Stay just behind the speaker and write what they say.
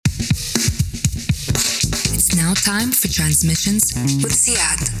It's now time for Transmissions with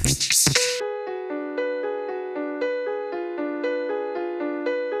Ziad.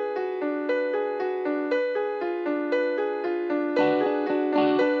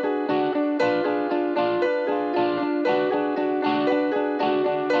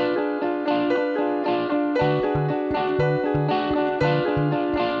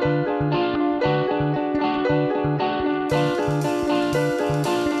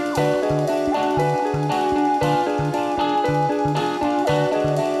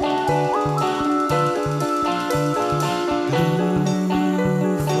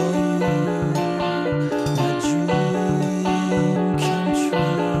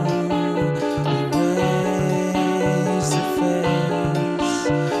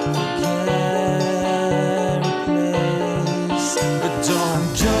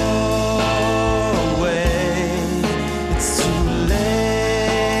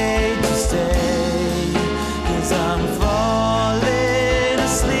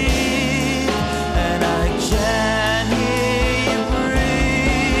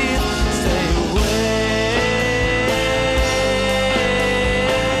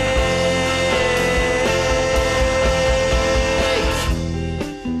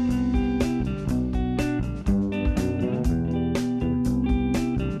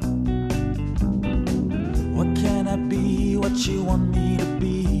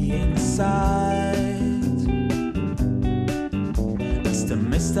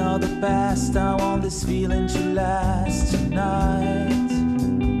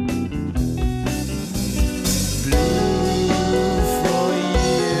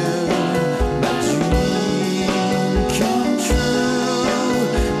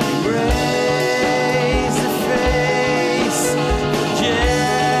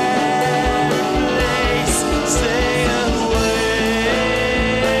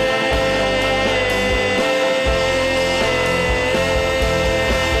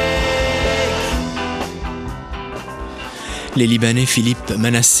 Les Libanais Philippe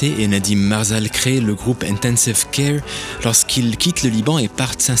Manasseh et Nadim Marzal créent le groupe Intensive Care lorsqu'ils quittent le Liban et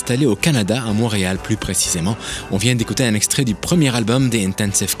partent s'installer au Canada, à Montréal plus précisément. On vient d'écouter un extrait du premier album des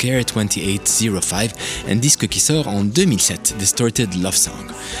Intensive Care, 2805, un disque qui sort en 2007, Distorted Love Song.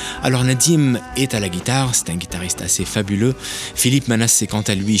 Alors Nadim est à la guitare, c'est un guitariste assez fabuleux. Philippe Manasseh, quant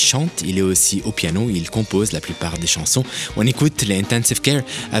à lui, chante, il est aussi au piano, il compose la plupart des chansons. On écoute les Intensive Care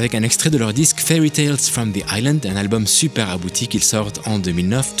avec un extrait de leur disque Fairy Tales from the Island, un album super abouti qu'ils sortent en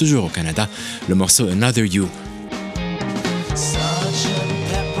 2009, toujours au Canada, le morceau Another You.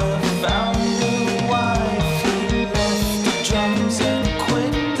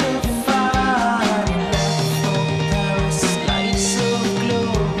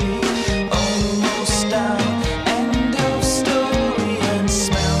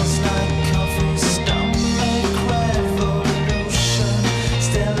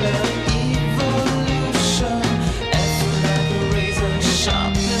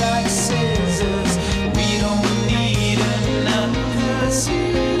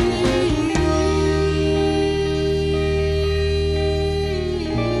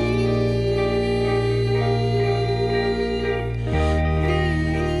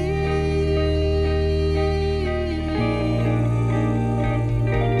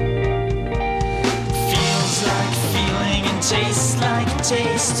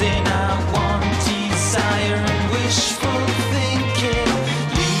 Tasting, I want desire and wishful thinking.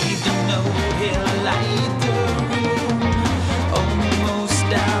 Leave to know he'll light the room. Almost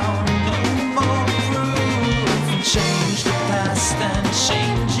down, no more proof. Change the past and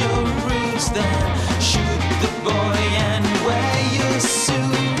change your roots. Then shoot the boy and wear your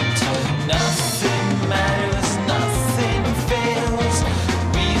suit. Nothing matters, nothing fails.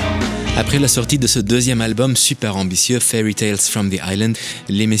 Après la sortie de ce deuxième album super ambitieux, Fairy Tales from the Island,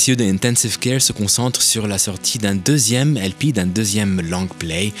 les messieurs de Intensive Care se concentrent sur la sortie d'un deuxième LP, d'un deuxième long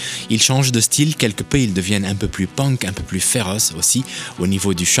play. Ils changent de style quelque peu, ils deviennent un peu plus punk, un peu plus féroces aussi au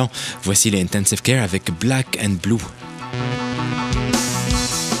niveau du chant. Voici les Intensive Care avec Black and Blue.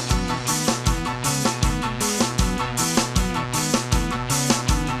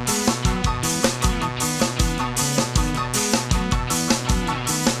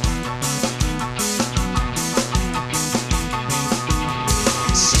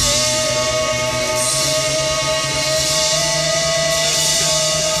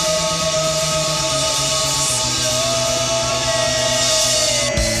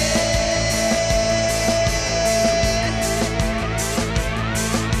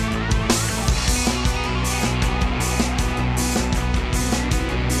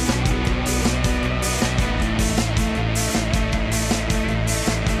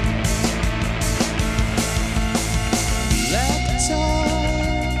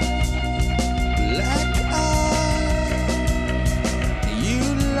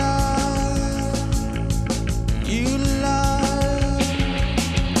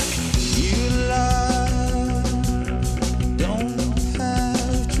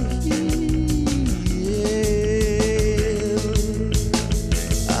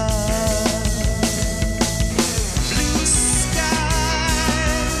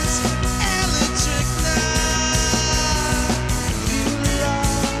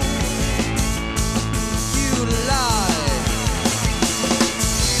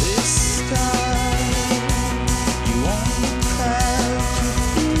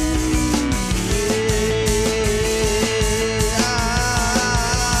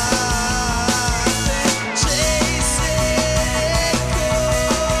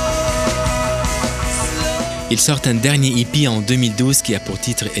 Ils sortent un dernier EP en 2012 qui a pour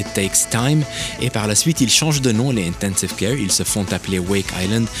titre It Takes Time et par la suite ils changent de nom, les Intensive Care, ils se font appeler Wake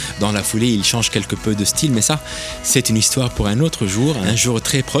Island. Dans la foulée ils changent quelque peu de style, mais ça c'est une histoire pour un autre jour, un jour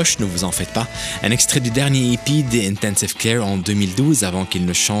très proche, ne vous en faites pas. Un extrait du dernier EP des Intensive Care en 2012 avant qu'ils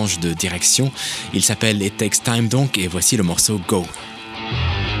ne changent de direction. Il s'appelle It Takes Time donc et voici le morceau Go.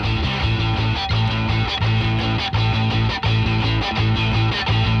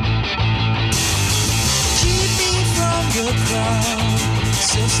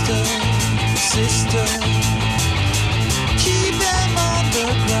 Sister, sister, keep them on the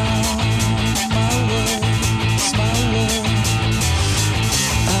ground. My words, my words.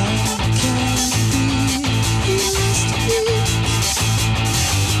 I can be used to you.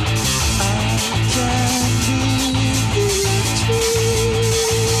 I can be used to you.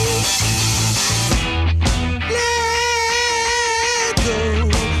 Let go,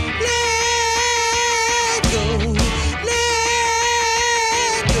 let go.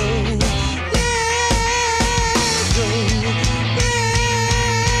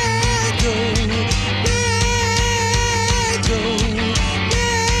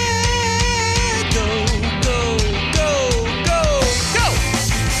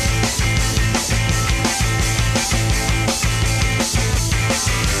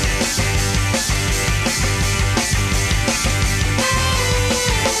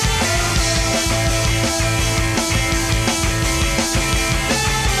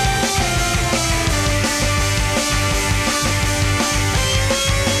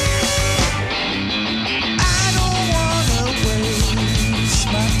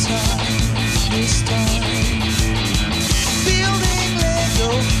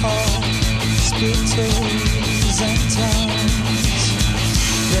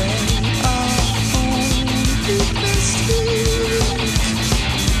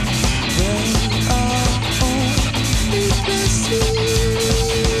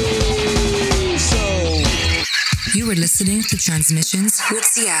 You were listening to Transmissions with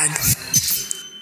Ziad.